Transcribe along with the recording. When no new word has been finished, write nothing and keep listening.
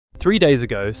3 days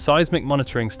ago, seismic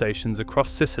monitoring stations across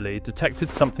Sicily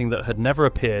detected something that had never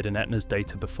appeared in Etna's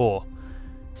data before.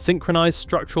 Synchronized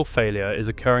structural failure is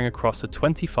occurring across a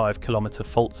 25-kilometer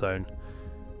fault zone.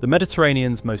 The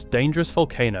Mediterranean's most dangerous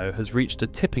volcano has reached a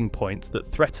tipping point that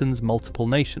threatens multiple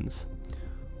nations.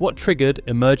 What triggered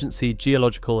emergency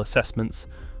geological assessments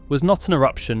was not an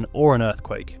eruption or an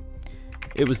earthquake.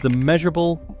 It was the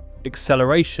measurable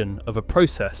acceleration of a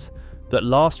process that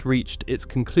last reached its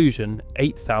conclusion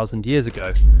 8,000 years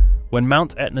ago, when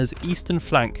Mount Etna's eastern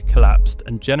flank collapsed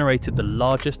and generated the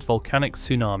largest volcanic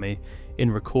tsunami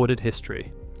in recorded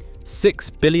history. 6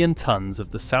 billion tons of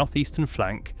the southeastern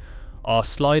flank are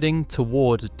sliding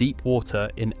toward deep water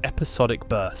in episodic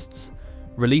bursts,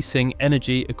 releasing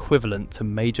energy equivalent to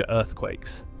major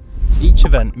earthquakes. Each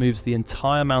event moves the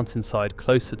entire mountainside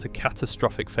closer to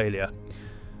catastrophic failure.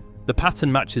 The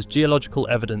pattern matches geological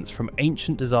evidence from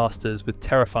ancient disasters with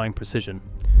terrifying precision.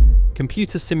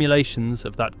 Computer simulations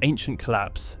of that ancient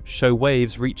collapse show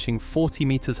waves reaching 40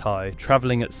 meters high,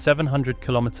 traveling at 700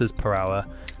 kilometers per hour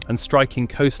and striking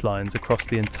coastlines across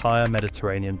the entire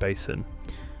Mediterranean basin.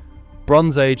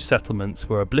 Bronze Age settlements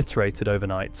were obliterated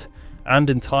overnight, and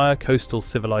entire coastal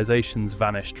civilizations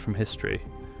vanished from history.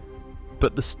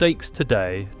 But the stakes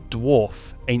today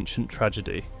dwarf ancient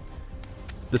tragedy.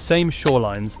 The same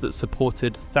shorelines that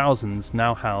supported thousands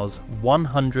now house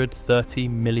 130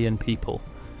 million people.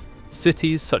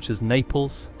 Cities such as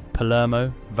Naples,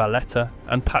 Palermo, Valletta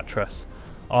and Patras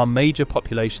are major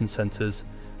population centres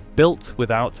built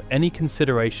without any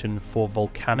consideration for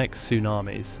volcanic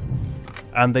tsunamis.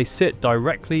 And they sit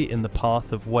directly in the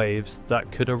path of waves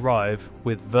that could arrive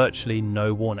with virtually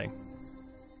no warning.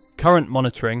 Current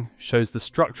monitoring shows the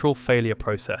structural failure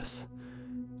process,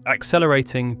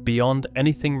 accelerating beyond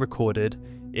anything recorded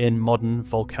in modern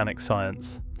volcanic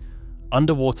science.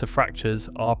 Underwater fractures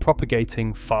are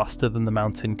propagating faster than the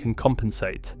mountain can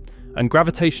compensate, and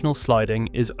gravitational sliding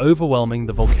is overwhelming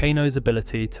the volcano's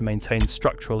ability to maintain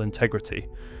structural integrity.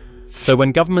 So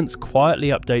when governments quietly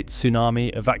update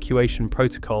tsunami evacuation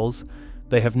protocols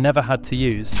they have never had to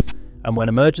use, and when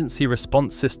emergency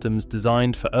response systems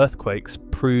designed for earthquakes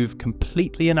prove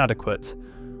completely inadequate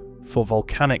for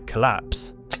volcanic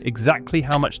collapse, exactly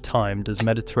how much time does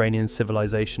Mediterranean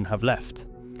civilization have left?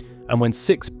 And when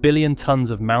 6 billion tons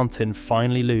of mountain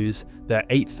finally lose their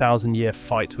 8,000-year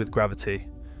fight with gravity,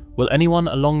 will anyone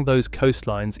along those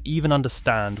coastlines even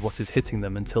understand what is hitting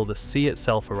them until the sea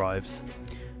itself arrives?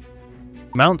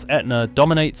 Mount Etna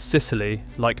dominates Sicily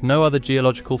like no other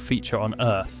geological feature on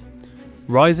Earth.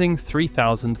 Rising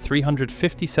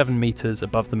 3,357 meters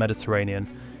above the Mediterranean,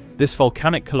 this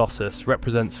volcanic colossus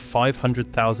represents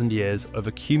 500,000 years of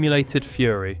accumulated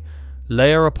fury,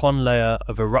 layer upon layer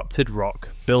of erupted rock,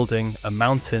 building a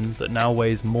mountain that now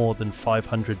weighs more than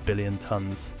 500 billion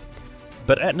tons.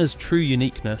 But Etna's true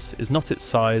uniqueness is not its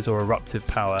size or eruptive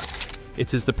power,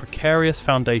 it is the precarious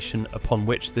foundation upon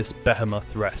which this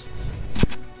behemoth rests.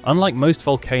 Unlike most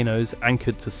volcanoes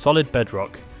anchored to solid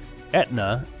bedrock,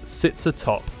 Etna sits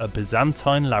atop a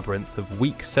Byzantine labyrinth of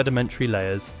weak sedimentary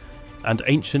layers and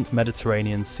ancient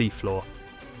Mediterranean seafloor.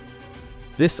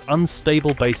 This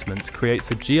unstable basement creates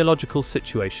a geological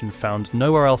situation found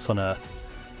nowhere else on Earth,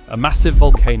 a massive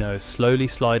volcano slowly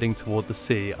sliding toward the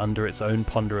sea under its own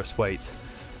ponderous weight.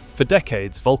 For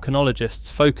decades,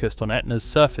 volcanologists focused on Etna's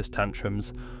surface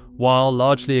tantrums, while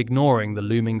largely ignoring the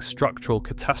looming structural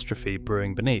catastrophe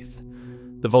brewing beneath.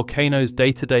 The volcano's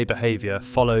day-to-day behaviour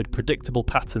followed predictable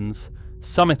patterns: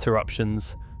 summit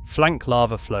eruptions, flank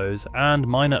lava flows and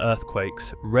minor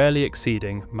earthquakes rarely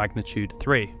exceeding magnitude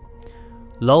 3.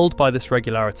 Lulled by this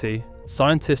regularity,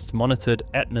 scientists monitored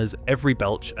Etna's every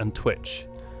belch and twitch,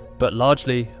 but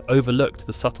largely overlooked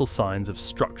the subtle signs of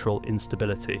structural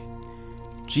instability.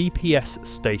 GPS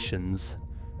stations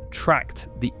tracked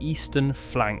the eastern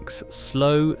flank's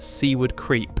slow seaward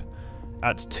creep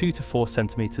at 2 to 4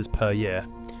 centimeters per year,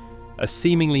 a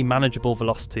seemingly manageable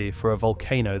velocity for a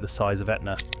volcano the size of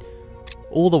Etna.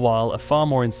 All the while, a far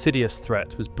more insidious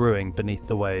threat was brewing beneath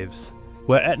the waves,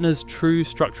 where Etna's true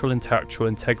structural intellectual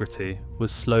integrity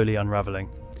was slowly unravelling.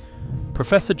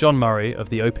 Professor John Murray of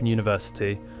the Open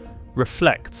University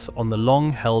reflects on the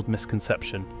long-held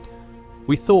misconception.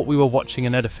 We thought we were watching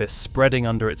an edifice spreading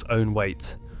under its own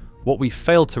weight. What we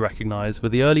failed to recognise were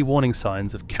the early warning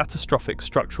signs of catastrophic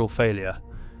structural failure.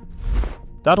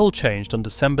 That all changed on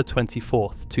December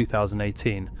 24,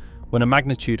 2018, when a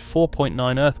magnitude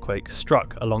 4.9 earthquake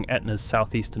struck along Etna's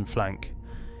southeastern flank.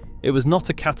 It was not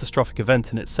a catastrophic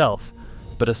event in itself,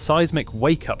 but a seismic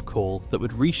wake-up call that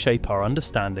would reshape our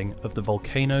understanding of the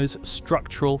volcano's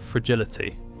structural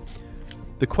fragility.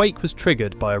 The quake was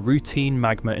triggered by a routine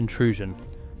magma intrusion,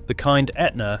 the kind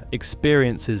Etna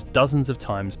experiences dozens of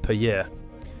times per year.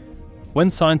 When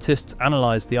scientists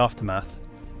analysed the aftermath,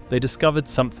 they discovered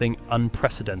something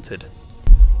unprecedented.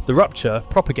 The rupture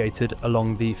propagated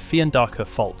along the Fiandaca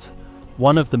Fault,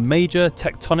 one of the major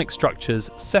tectonic structures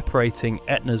separating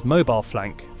Etna's mobile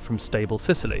flank from stable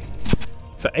Sicily.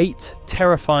 For 8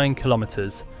 terrifying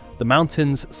kilometres, the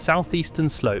mountain's southeastern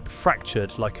slope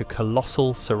fractured like a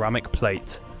colossal ceramic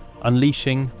plate,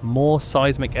 unleashing more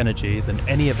seismic energy than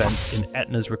any event in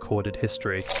Etna's recorded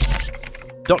history.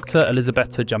 Dr.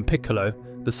 Elisabetta Giampiccolo,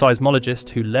 the seismologist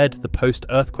who led the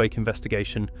post-earthquake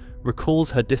investigation,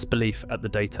 recalls her disbelief at the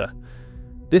data.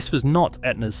 This was not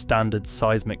Etna's standard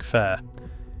seismic fare.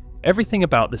 Everything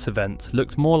about this event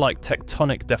looked more like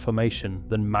tectonic deformation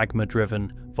than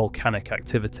magma-driven volcanic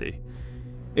activity.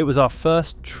 It was our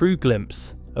first true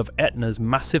glimpse of Etna's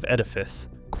massive edifice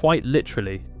quite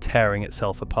literally tearing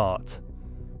itself apart.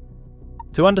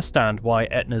 To understand why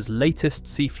Etna's latest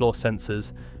seafloor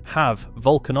sensors have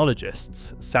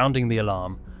volcanologists sounding the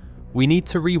alarm, we need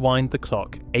to rewind the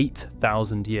clock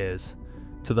 8,000 years,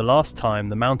 to the last time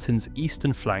the mountain's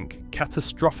eastern flank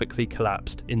catastrophically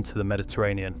collapsed into the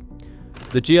Mediterranean.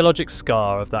 The geologic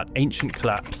scar of that ancient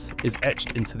collapse is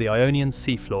etched into the Ionian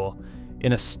seafloor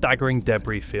in a staggering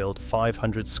debris field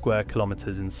 500 square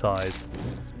kilometres in size.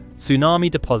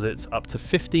 Tsunami deposits up to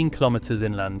 15 kilometres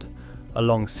inland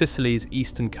along Sicily's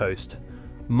eastern coast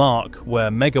mark where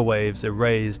megawaves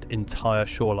erased entire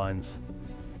shorelines.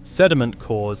 Sediment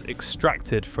cores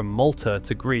extracted from Malta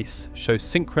to Greece show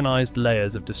synchronized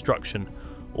layers of destruction,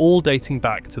 all dating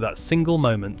back to that single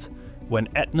moment when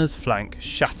Etna's flank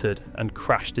shattered and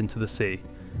crashed into the sea.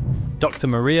 Dr.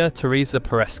 Maria Teresa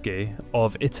Pereschi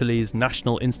of Italy's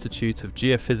National Institute of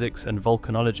Geophysics and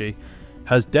Volcanology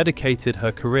has dedicated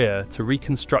her career to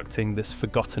reconstructing this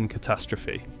forgotten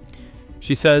catastrophe.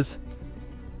 She says,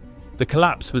 "The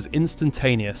collapse was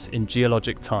instantaneous in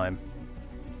geologic time.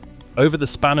 Over the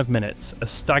span of minutes, a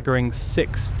staggering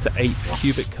 6 to 8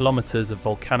 cubic kilometers of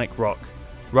volcanic rock,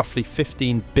 roughly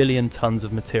 15 billion tons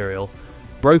of material,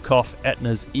 broke off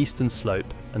Etna's eastern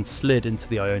slope and slid into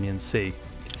the Ionian Sea.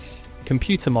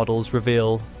 Computer models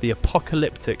reveal the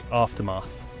apocalyptic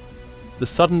aftermath. The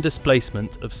sudden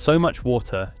displacement of so much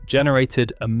water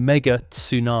generated a mega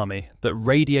tsunami that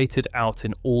radiated out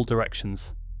in all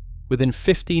directions. Within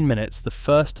 15 minutes, the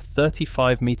first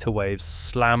 35-meter waves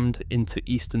slammed into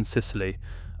eastern Sicily,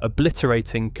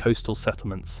 obliterating coastal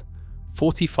settlements.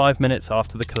 45 minutes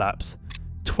after the collapse,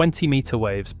 20-meter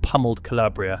waves pummeled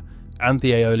Calabria and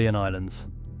the Aeolian Islands.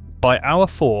 By hour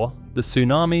 4, the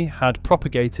tsunami had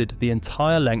propagated the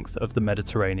entire length of the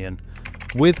Mediterranean,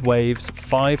 with waves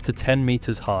 5 to 10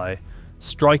 meters high,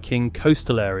 striking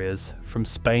coastal areas from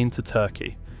Spain to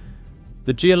Turkey.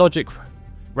 The geologic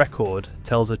record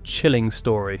tells a chilling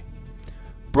story.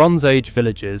 Bronze Age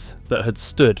villages that had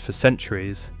stood for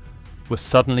centuries were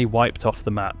suddenly wiped off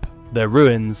the map, their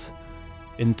ruins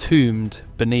entombed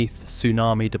beneath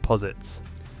tsunami deposits.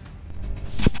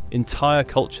 Entire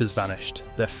cultures vanished,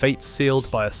 their fates sealed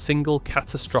by a single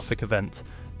catastrophic event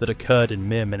that occurred in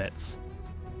mere minutes.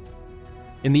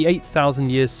 In the 8,000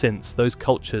 years since, those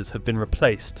cultures have been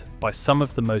replaced by some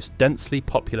of the most densely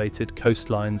populated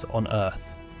coastlines on Earth.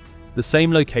 The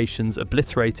same locations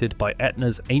obliterated by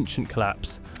Etna's ancient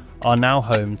collapse are now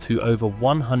home to over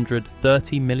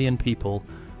 130 million people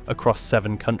across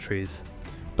 7 countries.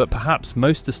 But perhaps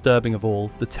most disturbing of all,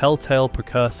 the telltale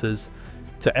precursors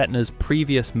to Etna's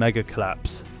previous mega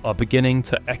collapse are beginning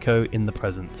to echo in the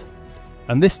present.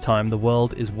 And this time the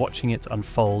world is watching it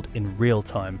unfold in real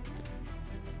time.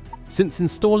 Since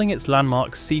installing its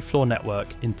landmark seafloor network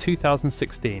in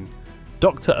 2016,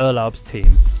 Dr. Urlaub's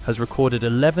team has recorded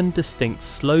 11 distinct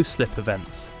slow slip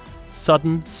events,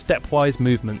 sudden, stepwise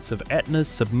movements of Etna's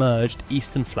submerged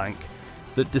eastern flank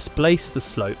that displace the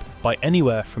slope by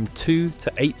anywhere from 2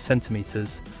 to 8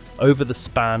 centimeters over the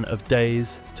span of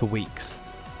days to weeks.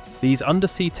 These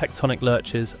undersea tectonic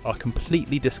lurches are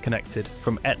completely disconnected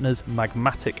from Etna's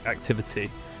magmatic activity,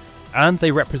 and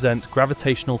they represent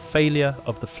gravitational failure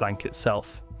of the flank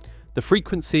itself. The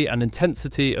frequency and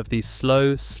intensity of these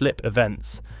slow slip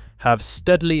events have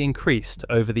steadily increased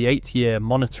over the 8-year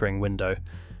monitoring window,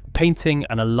 painting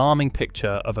an alarming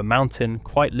picture of a mountain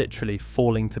quite literally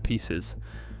falling to pieces.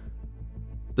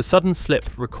 The sudden slip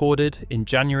recorded in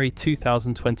January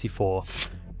 2024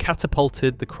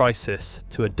 catapulted the crisis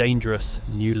to a dangerous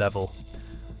new level.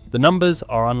 The numbers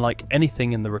are unlike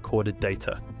anything in the recorded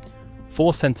data.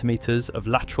 4 centimeters of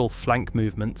lateral flank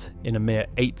movement in a mere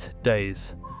 8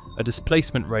 days, a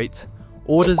displacement rate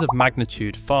orders of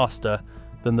magnitude faster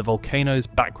than the volcano's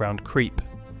background creep.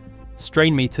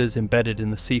 Strain meters embedded in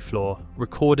the seafloor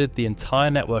recorded the entire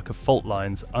network of fault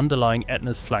lines underlying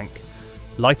Etna's flank,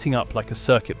 lighting up like a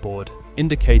circuit board,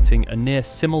 indicating a near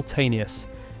simultaneous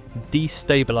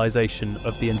destabilization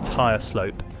of the entire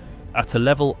slope, at a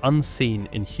level unseen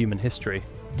in human history.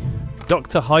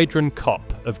 Dr. Hydron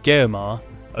Kopp of Geomar,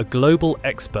 a global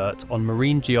expert on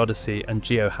marine geodesy and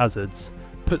geohazards,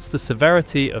 puts the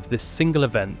severity of this single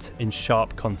event in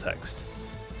sharp context.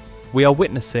 We are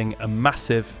witnessing a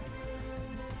massive,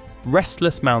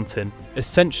 restless mountain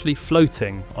essentially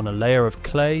floating on a layer of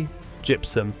clay,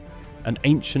 gypsum, and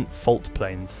ancient fault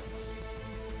plains.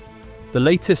 The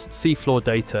latest seafloor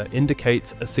data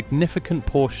indicates a significant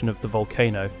portion of the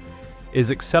volcano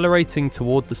is accelerating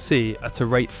toward the sea at a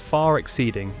rate far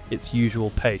exceeding its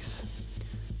usual pace.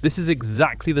 This is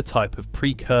exactly the type of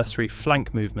precursory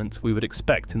flank movement we would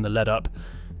expect in the lead-up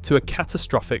to a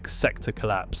catastrophic sector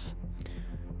collapse.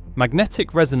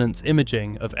 Magnetic resonance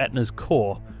imaging of Etna's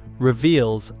core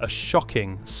reveals a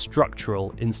shocking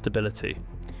structural instability.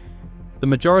 The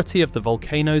majority of the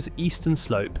volcano's eastern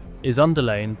slope is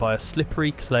underlain by a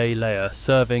slippery clay layer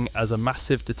serving as a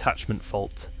massive detachment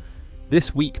fault.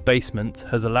 This weak basement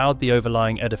has allowed the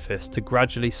overlying edifice to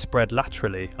gradually spread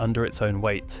laterally under its own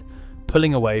weight,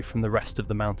 pulling away from the rest of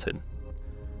the mountain.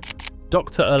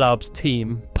 Dr. Urlaub's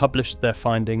team published their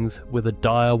findings with a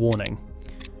dire warning.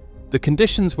 The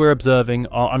conditions we're observing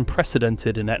are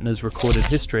unprecedented in Etna's recorded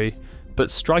history,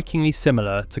 but strikingly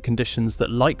similar to conditions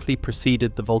that likely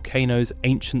preceded the volcano's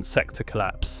ancient sector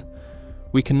collapse.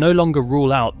 We can no longer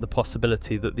rule out the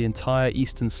possibility that the entire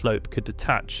eastern slope could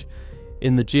detach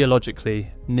in the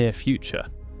geologically near future.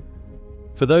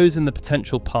 For those in the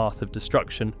potential path of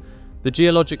destruction, the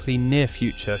geologically near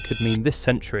future could mean this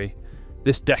century,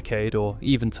 this decade, or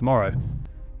even tomorrow.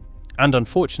 And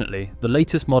unfortunately, the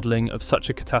latest modelling of such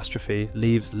a catastrophe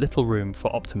leaves little room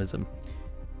for optimism.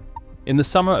 In the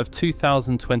summer of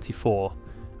 2024,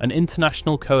 an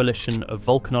international coalition of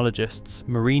volcanologists,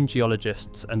 marine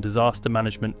geologists, and disaster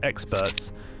management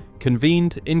experts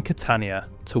convened in Catania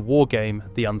to wargame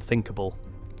the unthinkable.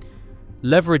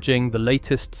 Leveraging the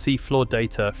latest seafloor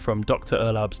data from Dr.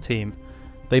 Urlaub's team,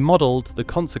 they modelled the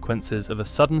consequences of a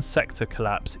sudden sector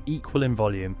collapse equal in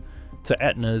volume to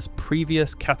Etna's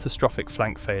previous catastrophic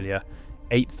flank failure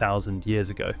 8,000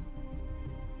 years ago.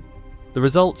 The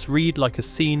results read like a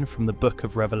scene from the Book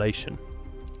of Revelation.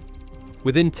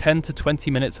 Within 10 to 20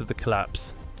 minutes of the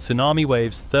collapse, tsunami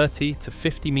waves 30 to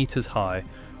 50 meters high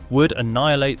would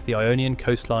annihilate the Ionian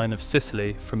coastline of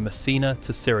Sicily from Messina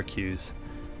to Syracuse.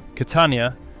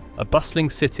 Catania, a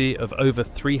bustling city of over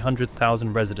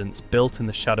 300,000 residents built in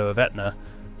the shadow of Etna,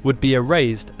 would be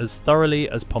erased as thoroughly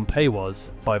as Pompeii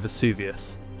was by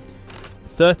Vesuvius.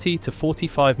 30 to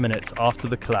 45 minutes after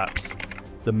the collapse,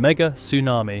 the mega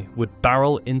tsunami would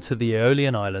barrel into the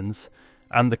Aeolian Islands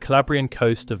and the Calabrian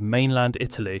coast of mainland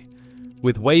Italy,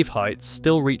 with wave heights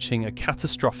still reaching a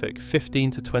catastrophic 15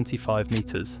 to 25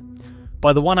 meters.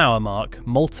 By the 1 hour mark,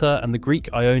 Malta and the Greek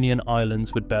Ionian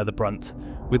Islands would bear the brunt,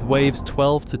 with waves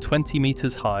 12 to 20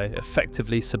 meters high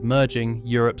effectively submerging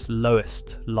Europe's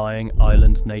lowest lying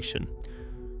island nation.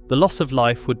 The loss of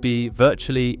life would be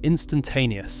virtually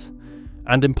instantaneous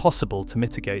and impossible to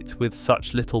mitigate with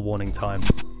such little warning time.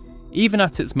 Even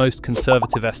at its most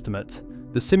conservative estimate,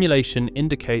 the simulation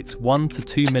indicates 1 to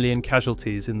 2 million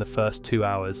casualties in the first 2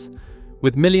 hours,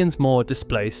 with millions more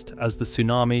displaced as the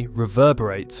tsunami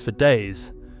reverberates for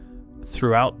days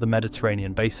throughout the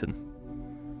Mediterranean basin.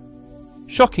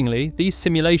 Shockingly, these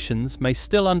simulations may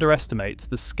still underestimate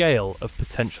the scale of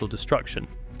potential destruction.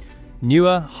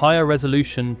 Newer, higher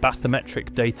resolution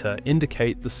bathymetric data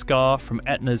indicate the scar from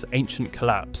Etna's ancient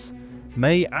collapse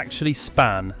may actually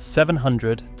span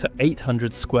 700 to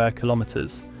 800 square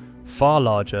kilometers, far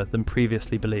larger than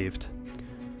previously believed.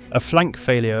 A flank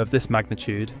failure of this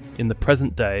magnitude in the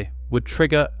present day would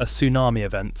trigger a tsunami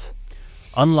event,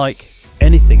 unlike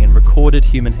anything in recorded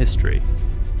human history,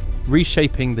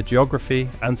 reshaping the geography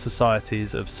and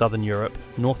societies of southern Europe,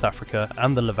 North Africa,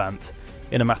 and the Levant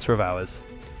in a matter of hours.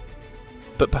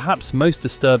 But perhaps most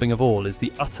disturbing of all is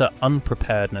the utter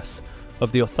unpreparedness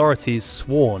of the authorities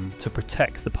sworn to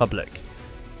protect the public.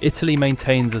 Italy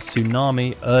maintains a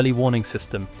tsunami early warning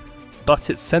system, but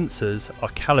its sensors are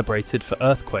calibrated for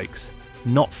earthquakes,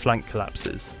 not flank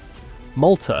collapses.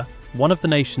 Malta, one of the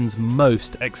nations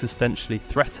most existentially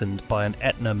threatened by an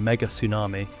Etna mega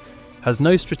tsunami, has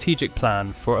no strategic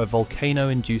plan for a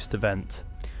volcano-induced event.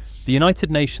 The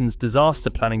United Nations disaster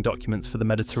planning documents for the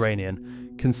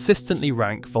Mediterranean consistently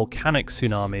rank volcanic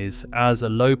tsunamis as a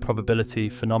low probability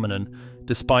phenomenon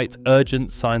despite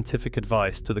urgent scientific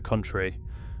advice to the contrary.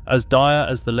 As dire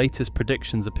as the latest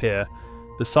predictions appear,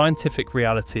 the scientific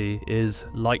reality is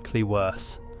likely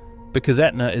worse. Because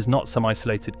Etna is not some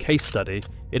isolated case study,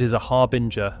 it is a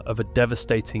harbinger of a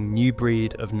devastating new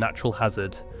breed of natural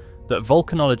hazard that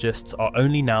volcanologists are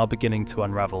only now beginning to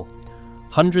unravel.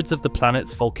 Hundreds of the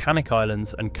planet's volcanic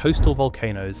islands and coastal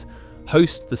volcanoes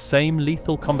host the same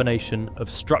lethal combination of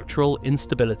structural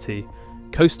instability,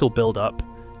 coastal buildup,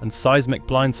 and seismic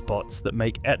blind spots that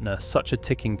make Etna such a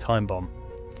ticking time bomb.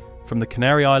 From the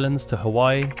Canary Islands to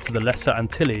Hawaii to the Lesser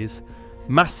Antilles,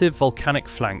 massive volcanic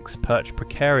flanks perch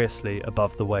precariously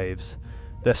above the waves,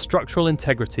 their structural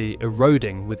integrity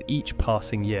eroding with each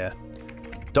passing year.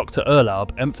 Dr.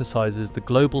 Urlaub emphasizes the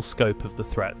global scope of the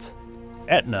threat.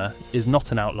 Etna is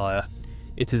not an outlier,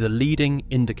 it is a leading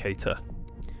indicator.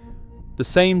 The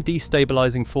same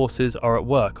destabilizing forces are at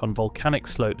work on volcanic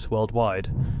slopes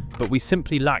worldwide, but we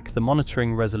simply lack the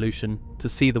monitoring resolution to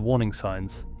see the warning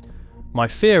signs. My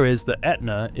fear is that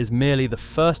Etna is merely the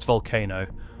first volcano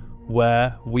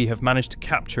where we have managed to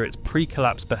capture its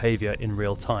pre-collapse behavior in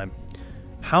real time.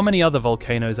 How many other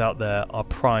volcanoes out there are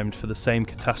primed for the same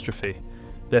catastrophe,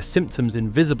 their symptoms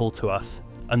invisible to us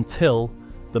until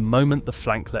the moment the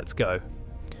flank lets go?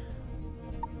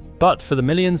 But for the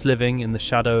millions living in the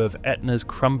shadow of Etna's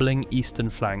crumbling eastern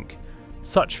flank,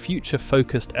 such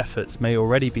future-focused efforts may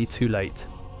already be too late.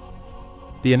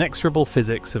 The inexorable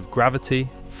physics of gravity,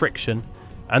 friction,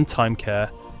 and time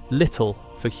care little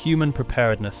for human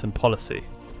preparedness and policy.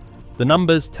 The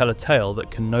numbers tell a tale that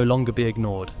can no longer be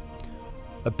ignored.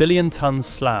 A billion-ton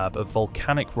slab of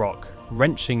volcanic rock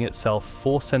wrenching itself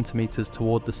 4 centimeters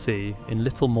toward the sea in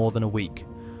little more than a week.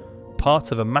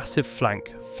 Part of a massive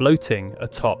flank floating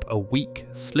atop a weak,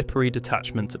 slippery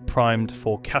detachment primed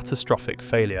for catastrophic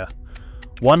failure.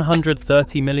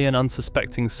 130 million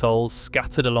unsuspecting souls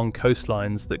scattered along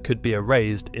coastlines that could be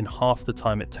erased in half the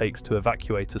time it takes to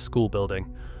evacuate a school building.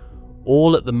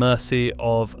 All at the mercy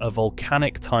of a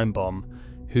volcanic time bomb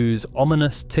whose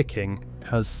ominous ticking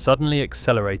has suddenly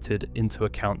accelerated into a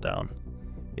countdown.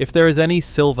 If there is any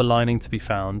silver lining to be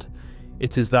found,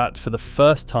 it is that for the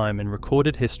first time in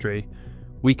recorded history,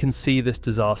 we can see this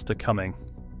disaster coming.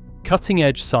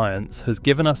 Cutting-edge science has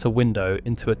given us a window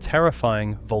into a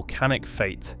terrifying volcanic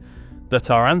fate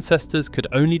that our ancestors could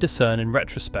only discern in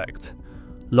retrospect,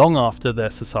 long after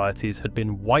their societies had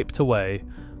been wiped away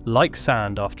like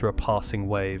sand after a passing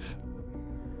wave.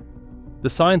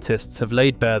 The scientists have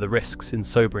laid bare the risks in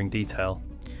sobering detail.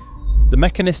 The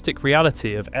mechanistic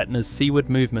reality of Etna's seaward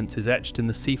movement is etched in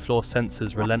the seafloor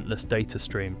sensor's relentless data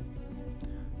stream.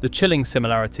 The chilling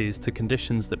similarities to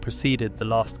conditions that preceded the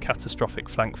last catastrophic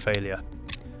flank failure.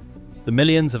 The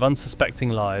millions of unsuspecting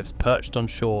lives perched on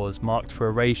shores marked for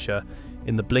erasure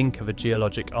in the blink of a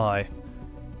geologic eye.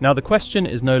 Now the question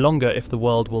is no longer if the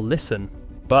world will listen,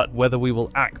 but whether we will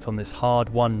act on this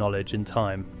hard-won knowledge in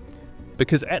time.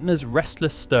 Because Etna's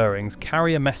restless stirrings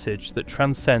carry a message that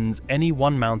transcends any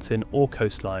one mountain or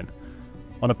coastline.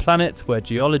 On a planet where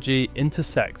geology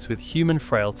intersects with human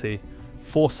frailty,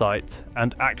 foresight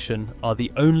and action are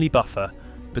the only buffer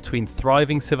between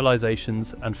thriving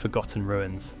civilizations and forgotten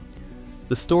ruins.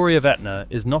 The story of Etna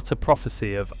is not a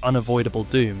prophecy of unavoidable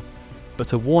doom,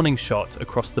 but a warning shot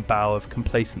across the bow of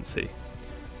complacency.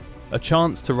 A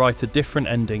chance to write a different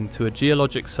ending to a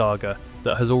geologic saga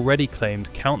that has already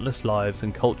claimed countless lives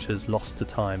and cultures lost to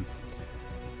time.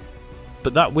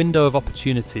 But that window of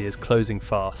opportunity is closing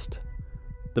fast.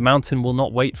 The mountain will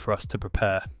not wait for us to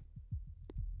prepare.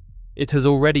 It has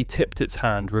already tipped its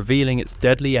hand, revealing its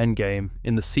deadly endgame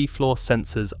in the seafloor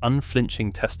sensor's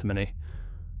unflinching testimony.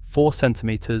 4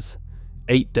 centimeters,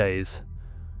 8 days.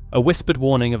 A whispered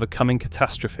warning of a coming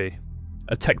catastrophe.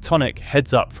 A tectonic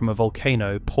heads up from a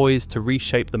volcano poised to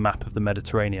reshape the map of the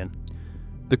Mediterranean.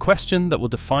 The question that will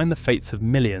define the fates of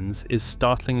millions is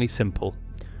startlingly simple.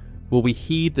 Will we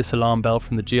heed this alarm bell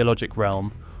from the geologic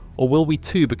realm, or will we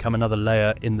too become another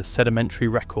layer in the sedimentary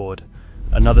record?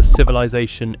 Another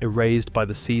civilization erased by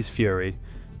the sea's fury,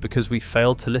 because we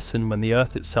failed to listen when the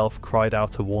Earth itself cried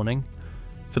out a warning?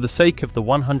 For the sake of the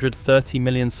 130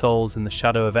 million souls in the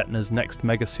shadow of Etna's next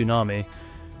mega tsunami,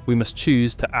 we must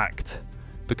choose to act.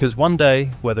 Because one day,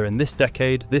 whether in this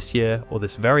decade, this year, or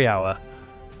this very hour,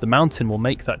 the mountain will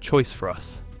make that choice for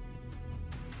us.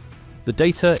 The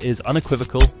data is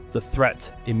unequivocal, the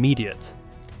threat immediate.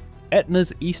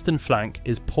 Etna's eastern flank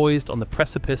is poised on the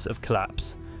precipice of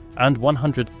collapse, and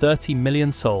 130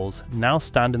 million souls now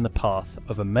stand in the path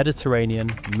of a Mediterranean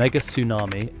mega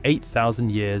tsunami 8,000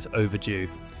 years overdue.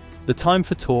 The time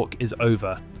for talk is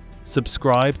over.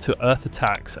 Subscribe to Earth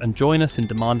Attacks and join us in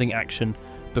demanding action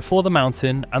before the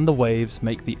mountain and the waves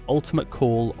make the ultimate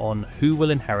call on who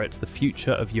will inherit the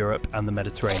future of Europe and the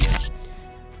Mediterranean.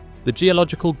 The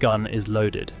geological gun is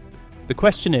loaded. The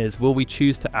question is, will we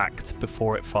choose to act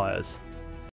before it fires?